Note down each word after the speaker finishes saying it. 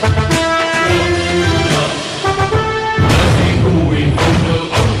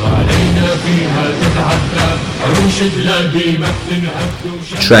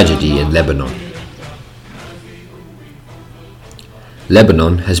Tragedy in Lebanon.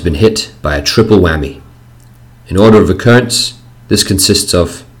 Lebanon has been hit by a triple whammy. In order of occurrence, this consists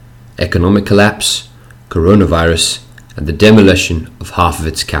of economic collapse, coronavirus, and the demolition of half of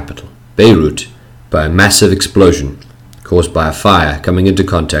its capital, Beirut, by a massive explosion caused by a fire coming into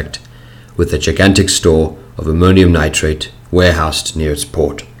contact with a gigantic store of ammonium nitrate warehoused near its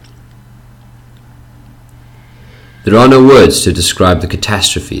port. There are no words to describe the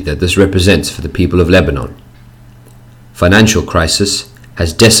catastrophe that this represents for the people of Lebanon. Financial crisis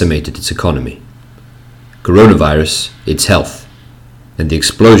has decimated its economy, coronavirus its health, and the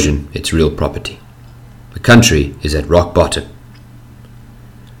explosion its real property. The country is at rock bottom.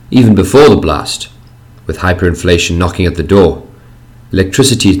 Even before the blast, with hyperinflation knocking at the door,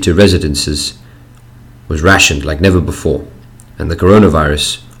 electricity to residences was rationed like never before, and the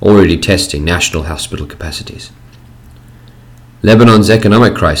coronavirus already testing national hospital capacities. Lebanon's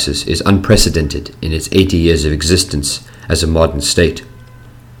economic crisis is unprecedented in its 80 years of existence as a modern state.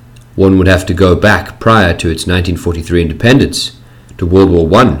 One would have to go back prior to its 1943 independence, to World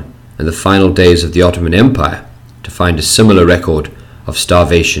War I and the final days of the Ottoman Empire, to find a similar record of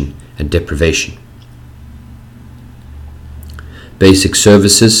starvation and deprivation. Basic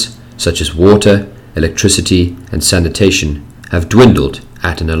services such as water, electricity, and sanitation have dwindled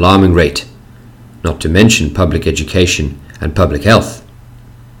at an alarming rate, not to mention public education and public health.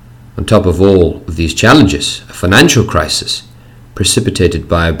 On top of all of these challenges, a financial crisis, precipitated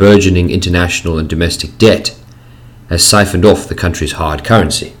by a burgeoning international and domestic debt, has siphoned off the country's hard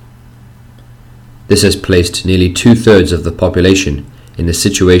currency. This has placed nearly 2/3 of the population in a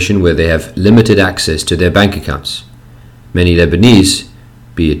situation where they have limited access to their bank accounts. Many Lebanese,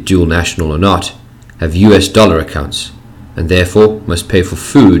 be it dual national or not, have US dollar accounts, and therefore must pay for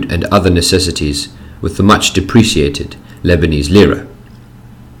food and other necessities with the much depreciated Lebanese lira.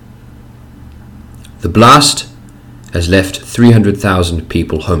 The blast has left 300,000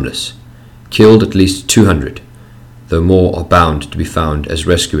 people homeless, killed at least 200, though more are bound to be found as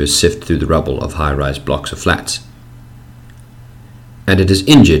rescuers sift through the rubble of high-rise blocks of flats. And it has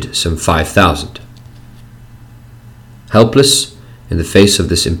injured some 5,000. Helpless in the face of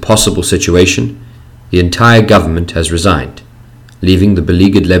this impossible situation, the entire government has resigned, leaving the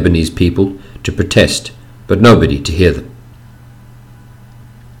beleaguered Lebanese people to protest, but nobody to hear them.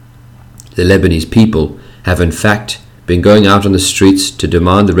 The Lebanese people have in fact been going out on the streets to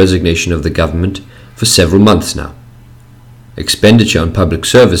demand the resignation of the government for several months now. Expenditure on public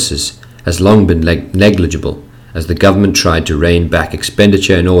services has long been negligible as the government tried to rein back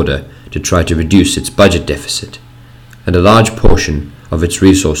expenditure in order to try to reduce its budget deficit, and a large portion of its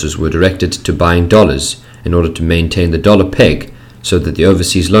resources were directed to buying dollars in order to maintain the dollar peg so that the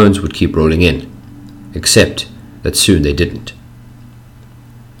overseas loans would keep rolling in, except that soon they didn't.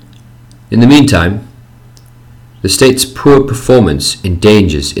 In the meantime, the state's poor performance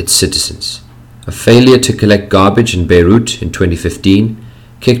endangers its citizens. A failure to collect garbage in Beirut in 2015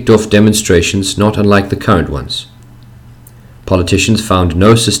 kicked off demonstrations not unlike the current ones. Politicians found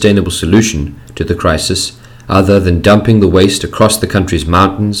no sustainable solution to the crisis other than dumping the waste across the country's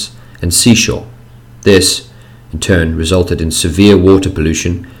mountains and seashore. This, in turn, resulted in severe water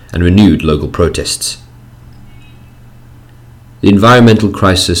pollution and renewed local protests. The environmental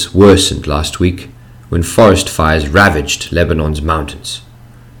crisis worsened last week when forest fires ravaged Lebanon's mountains.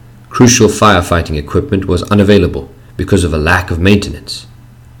 Crucial firefighting equipment was unavailable because of a lack of maintenance.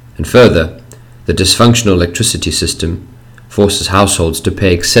 And further, the dysfunctional electricity system forces households to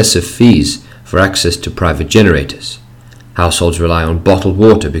pay excessive fees for access to private generators. Households rely on bottled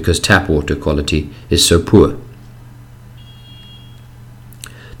water because tap water quality is so poor.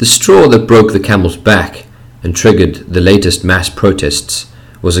 The straw that broke the camel's back and triggered the latest mass protests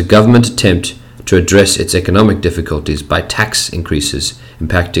was a government attempt to address its economic difficulties by tax increases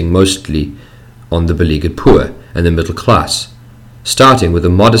impacting mostly on the beleaguered poor and the middle class, starting with a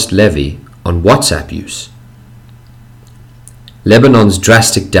modest levy on WhatsApp use. Lebanon's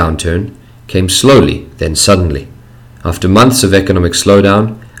drastic downturn came slowly, then suddenly. After months of economic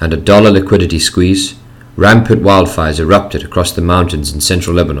slowdown and a dollar liquidity squeeze, rampant wildfires erupted across the mountains in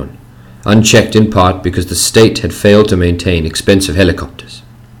central Lebanon, unchecked in part because the state had failed to maintain expensive helicopters.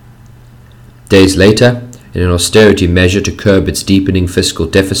 Days later, in an austerity measure to curb its deepening fiscal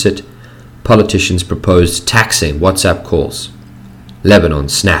deficit, politicians proposed taxing WhatsApp calls. Lebanon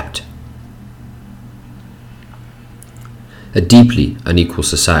snapped. A deeply unequal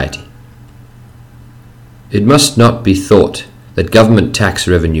society. It must not be thought that government tax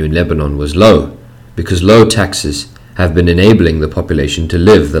revenue in Lebanon was low, because low taxes have been enabling the population to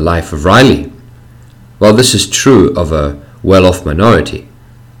live the life of Riley. While this is true of a well-off minority,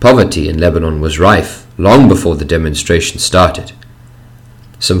 poverty in Lebanon was rife long before the demonstrations started.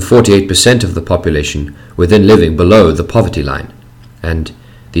 Some 48% of the population were then living below the poverty line, and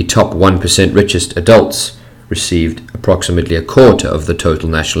the top 1% richest adults received approximately a quarter of the total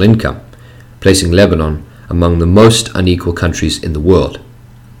national income, placing Lebanon among the most unequal countries in the world.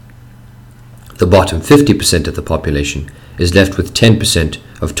 The bottom 50% of the population is left with 10%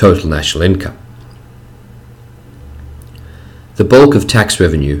 of total national income. The bulk of tax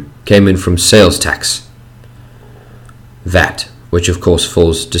revenue came in from sales tax, VAT, which of course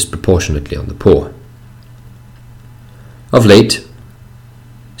falls disproportionately on the poor. Of late,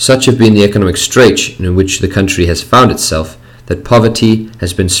 such have been the economic straits in which the country has found itself that poverty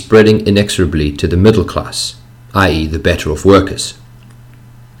has been spreading inexorably to the middle class, i.e. the better off workers.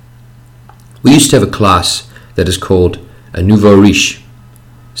 We used to have a class that is called a nouveau riche,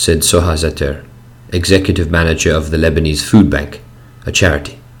 said Soha Zater, executive manager of the Lebanese Food Bank, a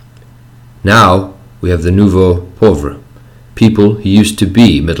charity. Now we have the nouveau pauvre, people who used to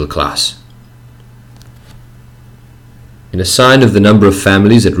be middle class. In a sign of the number of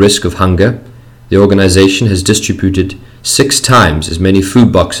families at risk of hunger, the organization has distributed 6 times as many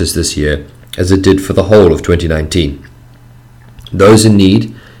food boxes this year as it did for the whole of 2019. Those in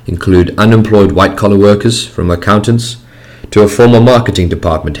need include unemployed white-collar workers, from accountants to a former marketing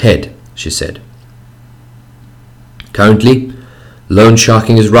department head, she said. Currently, loan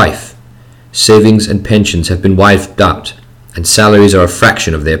sharking is rife. Savings and pensions have been wiped out, and salaries are a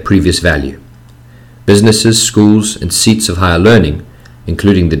fraction of their previous value. Businesses, schools, and seats of higher learning,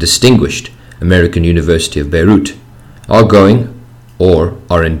 including the distinguished American University of Beirut, are going, or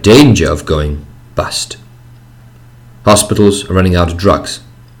are in danger of going, bust. Hospitals are running out of drugs.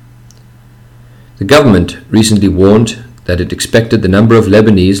 The government recently warned that it expected the number of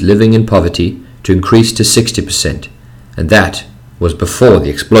Lebanese living in poverty to increase to 60%, and that was before the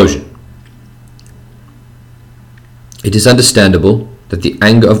explosion. It is understandable that the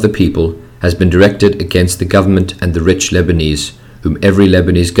anger of the people has been directed against the government and the rich Lebanese, whom every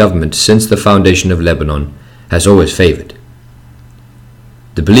Lebanese government since the foundation of Lebanon has always favored.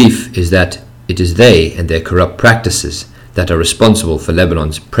 The belief is that it is they and their corrupt practices that are responsible for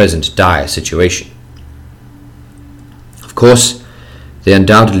Lebanon's present dire situation. Of course, they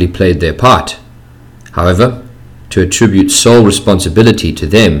undoubtedly played their part. However, to attribute sole responsibility to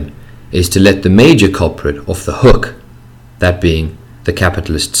them is to let the major culprit off the hook, that being the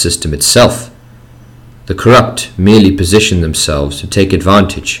capitalist system itself. The corrupt merely position themselves to take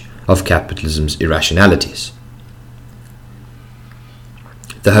advantage of capitalism's irrationalities.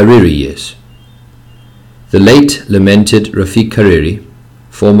 The Hariri years. The late lamented Rafiq Hariri,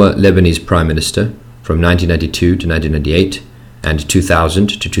 former Lebanese Prime Minister from 1992 to 1998 and 2000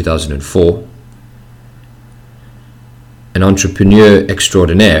 to 2004, an entrepreneur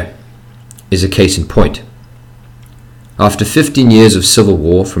extraordinaire, is a case in point. After 15 years of civil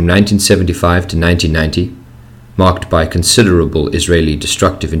war from 1975 to 1990, marked by considerable Israeli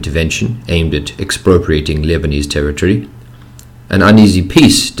destructive intervention aimed at expropriating Lebanese territory, an uneasy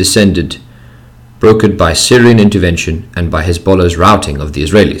peace descended, brokered by Syrian intervention and by Hezbollah's routing of the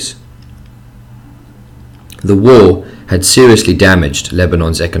Israelis. The war had seriously damaged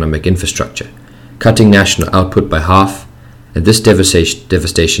Lebanon's economic infrastructure, cutting national output by half, and this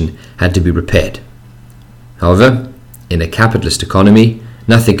devastation had to be repaired. However, in a capitalist economy,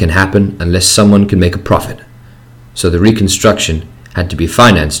 nothing can happen unless someone can make a profit, so the reconstruction had to be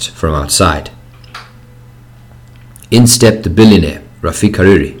financed from outside. In stepped the billionaire Rafiq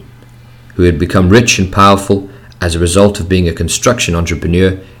Hariri, who had become rich and powerful as a result of being a construction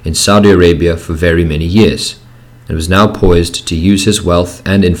entrepreneur in Saudi Arabia for very many years, and was now poised to use his wealth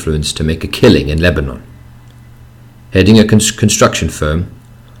and influence to make a killing in Lebanon. Heading a construction firm,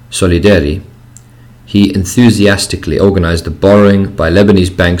 Solidari, he enthusiastically organized the borrowing by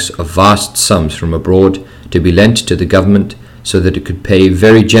Lebanese banks of vast sums from abroad to be lent to the government so that it could pay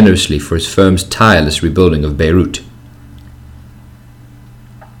very generously for his firm's tireless rebuilding of Beirut.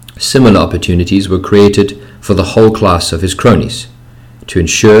 Similar opportunities were created for the whole class of his cronies, to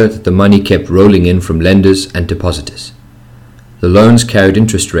ensure that the money kept rolling in from lenders and depositors. The loans carried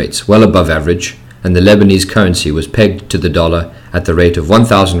interest rates well above average, and the Lebanese currency was pegged to the dollar at the rate of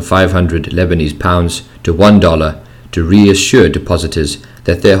 1,500 Lebanese pounds to $1 to reassure depositors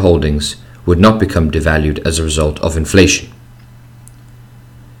that their holdings would not become devalued as a result of inflation.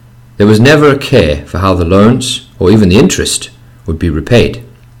 There was never a care for how the loans, or even the interest, would be repaid.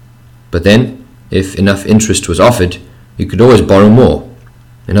 But then, if enough interest was offered, you could always borrow more.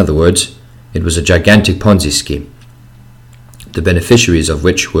 In other words, it was a gigantic Ponzi scheme, the beneficiaries of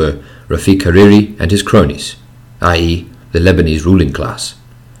which were Rafiq Hariri and his cronies, i.e. the Lebanese ruling class,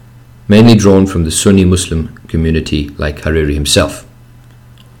 mainly drawn from the Sunni Muslim community like Hariri himself.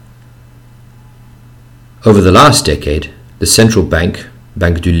 Over the last decade, the central bank,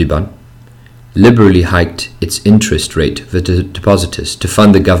 Banque du Liban, liberally hiked its interest rate for depositors to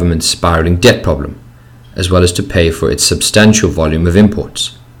fund the government's spiraling debt problem, as well as to pay for its substantial volume of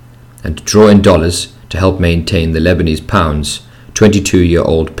imports, and to draw in dollars to help maintain the Lebanese pound's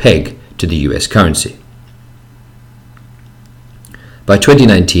 22-year-old peg to the US currency. By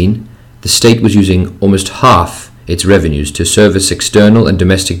 2019, the state was using almost half its revenues to service external and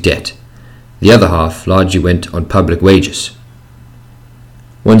domestic debt. The other half largely went on public wages.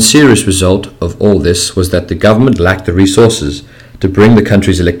 One serious result of all this was that the government lacked the resources to bring the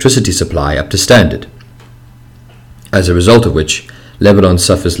country's electricity supply up to standard, as a result of which Lebanon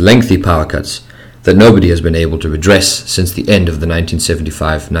suffers lengthy power cuts that nobody has been able to redress since the end of the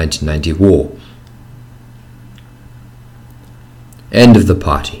 1975-1990 war. End of the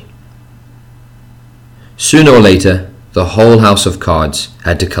party. Sooner or later, the whole house of cards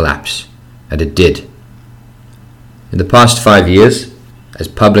had to collapse, and it did. In the past 5 years, as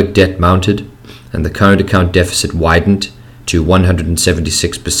public debt mounted and the current account deficit widened to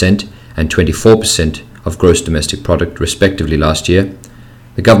 176% and 24% of gross domestic product respectively last year,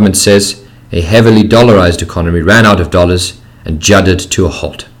 the government says a heavily dollarized economy ran out of dollars and juddered to a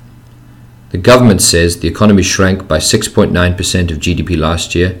halt. The government says the economy shrank by 6.9% of GDP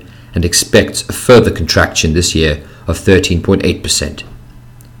last year and expects a further contraction this year of 13.8%.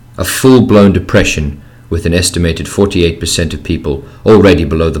 A full-blown depression with an estimated 48% of people already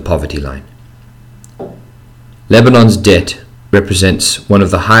below the poverty line. Lebanon's debt represents one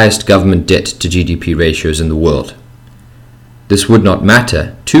of the highest government debt to GDP ratios in the world. This would not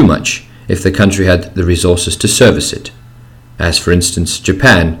matter too much if the country had the resources to service it, as for instance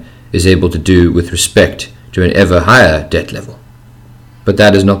Japan is able to do with respect to an ever higher debt level. But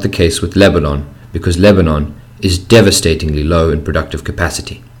that is not the case with Lebanon, because Lebanon is devastatingly low in productive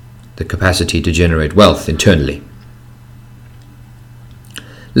capacity, the capacity to generate wealth internally.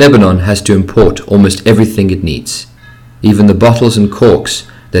 Lebanon has to import almost everything it needs, even the bottles and corks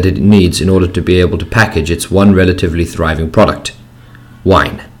that it needs in order to be able to package its one relatively thriving product,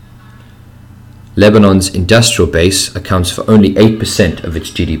 wine. Lebanon's industrial base accounts for only 8% of its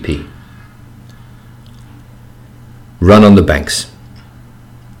GDP. Run on the banks.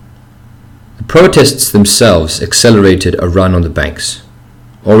 The protests themselves accelerated a run on the banks,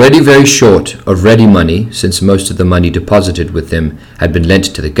 already very short of ready money since most of the money deposited with them had been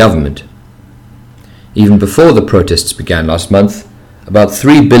lent to the government. Even before the protests began last month, about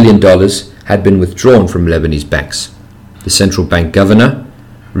 $3 billion had been withdrawn from Lebanese banks. The central bank governor,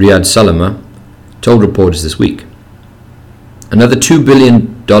 Riyad Salama, told reporters this week. Another $2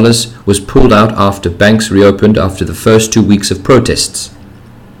 billion was pulled out after banks reopened after the first 2 weeks of protests.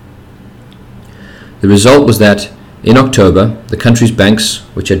 The result was that, in October, the country's banks,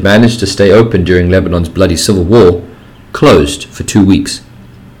 which had managed to stay open during Lebanon's bloody civil war, closed for 2 weeks.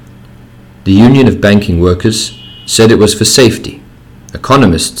 The Union of Banking Workers said it was for safety.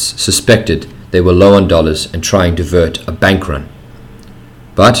 Economists suspected they were low on dollars and trying to avert a bank run.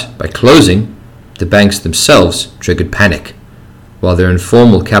 But by closing, the banks themselves triggered panic, while their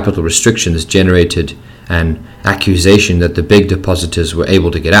informal capital restrictions generated an accusation that the big depositors were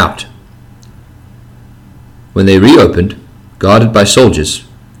able to get out. When they reopened, guarded by soldiers,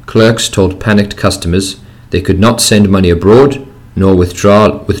 clerks told panicked customers they could not send money abroad nor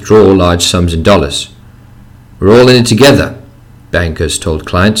withdraw large sums in dollars. "We're all in it together," bankers told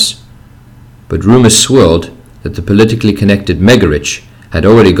clients. But rumors swirled that the politically connected mega-rich had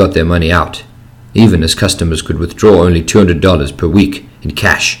already got their money out, even as customers could withdraw only $200 per week in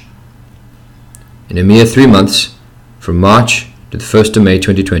cash. In a mere 3 months, from March to the 1st of May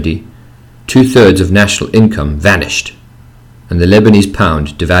 2020, 2/3 of national income vanished, and the Lebanese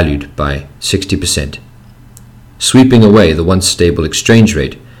pound devalued by 60%, sweeping away the once stable exchange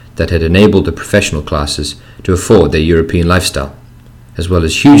rate that had enabled the professional classes to afford their European lifestyle, as well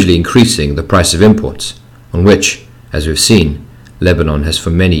as hugely increasing the price of imports, on which, as we've seen, Lebanon has for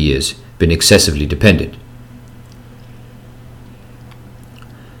many years been excessively dependent.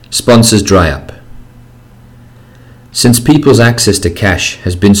 Sponsors dry up. Since people's access to cash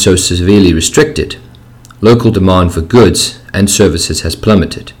has been so severely restricted, local demand for goods and services has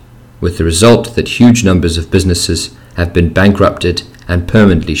plummeted, with the result that huge numbers of businesses have been bankrupted and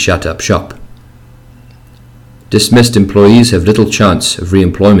permanently shut up shop. Dismissed employees have little chance of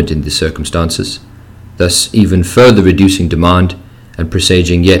re-employment in these circumstances, thus even further reducing demand and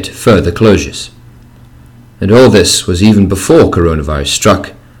presaging yet further closures. And all this was even before coronavirus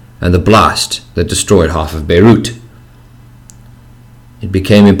struck and the blast that destroyed half of Beirut. It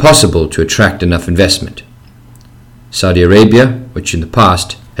became impossible to attract enough investment. Saudi Arabia, which in the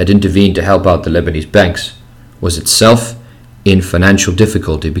past had intervened to help out the Lebanese banks, was itself in financial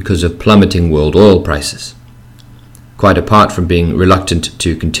difficulty because of plummeting world oil prices. Quite apart from being reluctant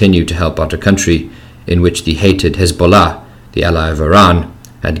to continue to help out a country in which the hated Hezbollah, the ally of Iran,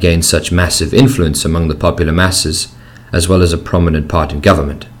 had gained such massive influence among the popular masses, as well as a prominent part in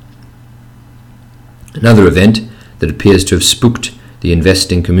government. Another event that appears to have spooked the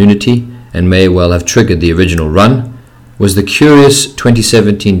investing community and may well have triggered the original run was the curious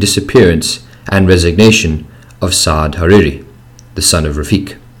 2017 disappearance and resignation of Saad Hariri, the son of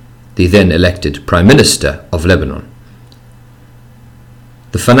Rafik, the then elected Prime Minister of Lebanon.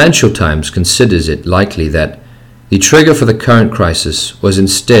 The Financial Times considers it likely that the trigger for the current crisis was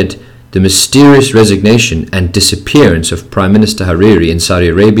instead the mysterious resignation and disappearance of Prime Minister Hariri in Saudi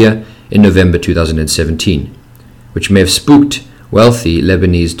Arabia in November 2017, which may have spooked wealthy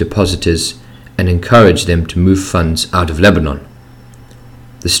Lebanese depositors and encouraged them to move funds out of Lebanon.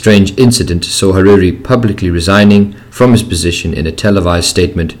 The strange incident saw Hariri publicly resigning from his position in a televised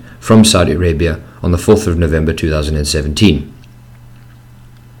statement from Saudi Arabia on the 4th of November 2017.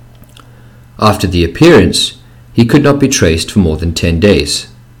 After the appearance, he could not be traced for more than 10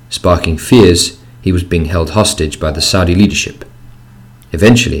 days, sparking fears he was being held hostage by the Saudi leadership.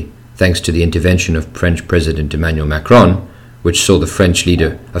 Eventually, thanks to the intervention of French President Emmanuel Macron, which saw the French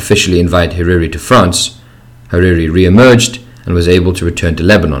leader officially invite Hariri to France, Hariri re-emerged and was able to return to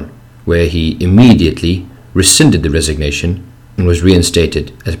Lebanon, where he immediately rescinded the resignation and was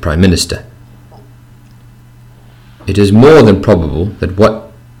reinstated as Prime Minister. It is more than probable that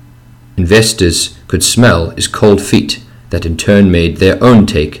what investors could smell is cold feet that in turn made their own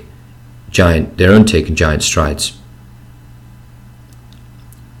take in giant strides.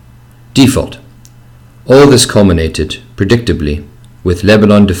 Default. All this culminated, predictably, with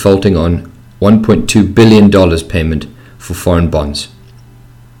Lebanon defaulting on $1.2 billion payment for foreign bonds.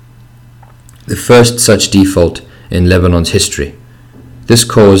 The first such default in Lebanon's history. This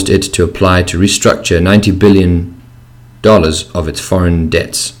caused it to apply to restructure $90 billion of its foreign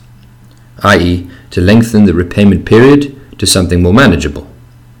debts, i.e., to lengthen the repayment period to something more manageable.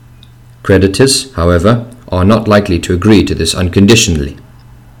 Creditors, however, are not likely to agree to this unconditionally.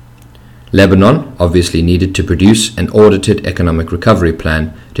 Lebanon obviously needed to produce an audited economic recovery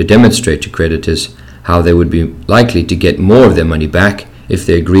plan to demonstrate to creditors how they would be likely to get more of their money back if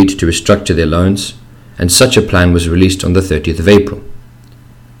they agreed to restructure their loans, and such a plan was released on the 30th of April.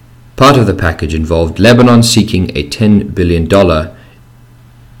 Part of the package involved Lebanon seeking a $10 billion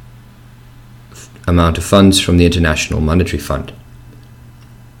amount of funds from the International Monetary Fund.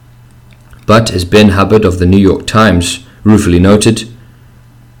 But, as Ben Hubbard of the New York Times ruefully noted,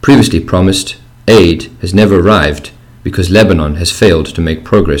 previously promised aid has never arrived because Lebanon has failed to make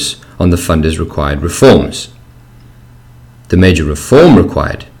progress on the fund's required reforms. The major reform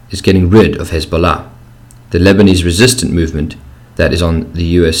required is getting rid of Hezbollah, the Lebanese resistant movement that is on the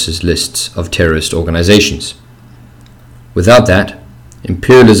US's lists of terrorist organizations. Without that,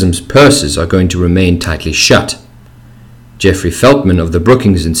 imperialism's purses are going to remain tightly shut. Jeffrey Feltman of the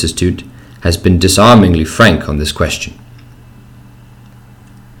Brookings Institute has been disarmingly frank on this question.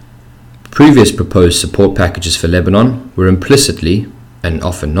 Previous proposed support packages for Lebanon were implicitly, and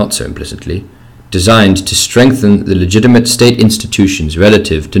often not so implicitly, designed to strengthen the legitimate state institutions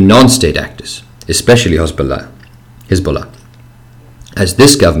relative to non-state actors, especially Hezbollah. As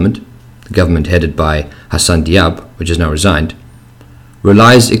this government, the government headed by Hassan Diab, which has now resigned,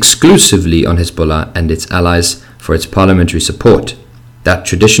 relies exclusively on Hezbollah and its allies for its parliamentary support, that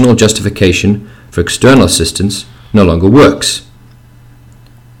traditional justification for external assistance no longer works.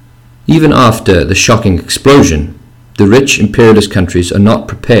 Even after the shocking explosion, the rich imperialist countries are not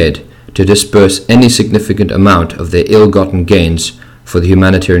prepared to disperse any significant amount of their ill-gotten gains for the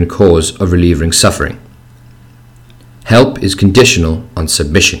humanitarian cause of relieving suffering. Help is conditional on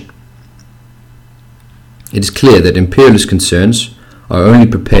submission. It is clear that imperialist concerns are only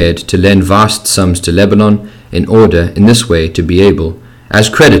prepared to lend vast sums to Lebanon in order, in this way, to be able, as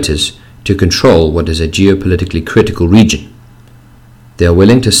creditors, to control what is a geopolitically critical region. They are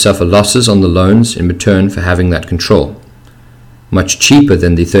willing to suffer losses on the loans in return for having that control, much cheaper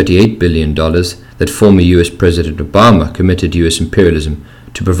than the $38 billion that former US President Obama committed US imperialism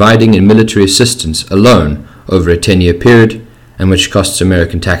to providing in military assistance alone over a 10-year period, and which costs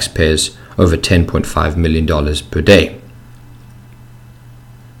American taxpayers over $10.5 million per day.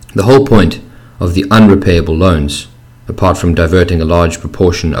 The whole point of the unrepayable loans, apart from diverting a large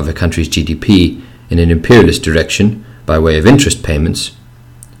proportion of a country's GDP in an imperialist direction by way of interest payments,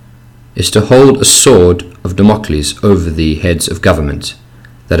 is to hold a sword of Damocles over the heads of governments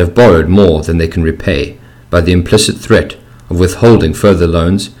that have borrowed more than they can repay by the implicit threat of withholding further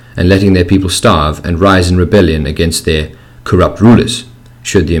loans and letting their people starve and rise in rebellion against their corrupt rulers,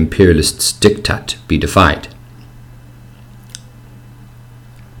 should the imperialists' diktat be defied.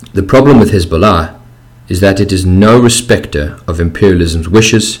 The problem with Hezbollah is that it is no respecter of imperialism's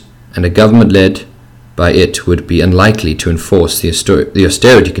wishes, and a government led by it would be unlikely to enforce the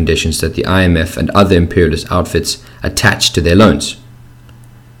austerity conditions that the IMF and other imperialist outfits attach to their loans.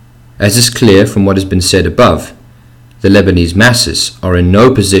 As is clear from what has been said above, the Lebanese masses are in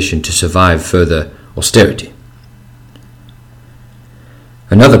no position to survive further austerity.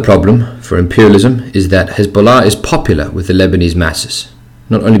 Another problem for imperialism is that Hezbollah is popular with the Lebanese masses,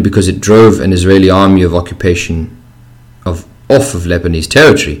 not only because it drove an Israeli army of occupation off of Lebanese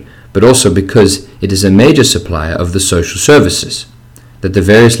territory, but also because it is a major supplier of the social services that the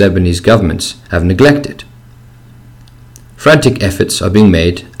various Lebanese governments have neglected. Frantic efforts are being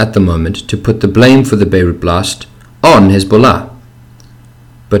made at the moment to put the blame for the Beirut blast on Hezbollah,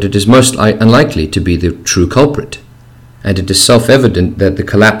 but it is most unlikely to be the true culprit, and it is self-evident that the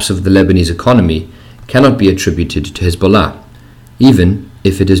collapse of the Lebanese economy cannot be attributed to Hezbollah, even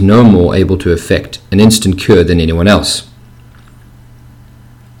if it is no more able to effect an instant cure than anyone else.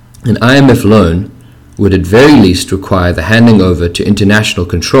 An IMF loan would at very least require the handing over to international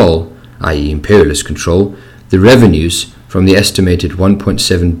control, i.e. imperialist control, the revenues from the estimated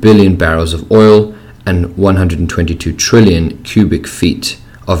 1.7 billion barrels of oil and 122 trillion cubic feet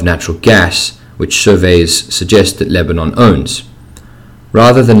of natural gas which surveys suggest that Lebanon owns,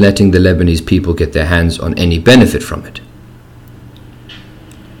 rather than letting the Lebanese people get their hands on any benefit from it.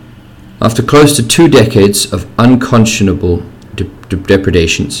 After close to 2 decades of unconscionable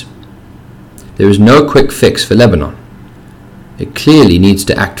depredations, there is no quick fix for Lebanon. It clearly needs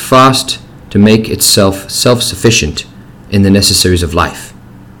to act fast to make itself self-sufficient in the necessaries of life,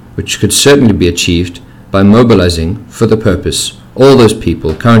 which could certainly be achieved by mobilizing for the purpose all those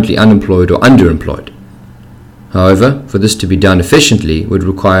people currently unemployed or underemployed. However, for this to be done efficiently would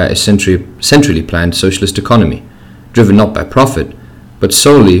require a centrally planned socialist economy, driven not by profit, but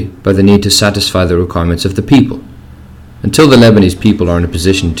solely by the need to satisfy the requirements of the people. Until the Lebanese people are in a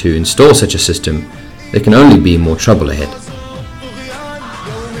position to install such a system, there can only be more trouble ahead.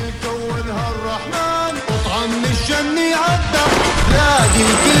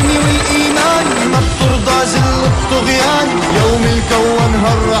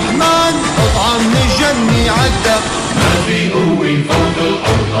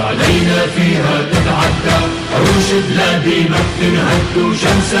 عروش بلادي ما بتنهد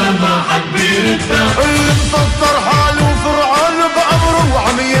وشمسها ما حد بيردها اللي مفكر حاله فرعون بأمره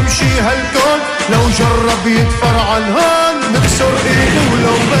وعم يمشي هالكون لو جرب يتفرعن هون نكسر ايده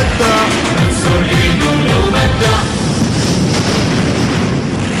ولو بدها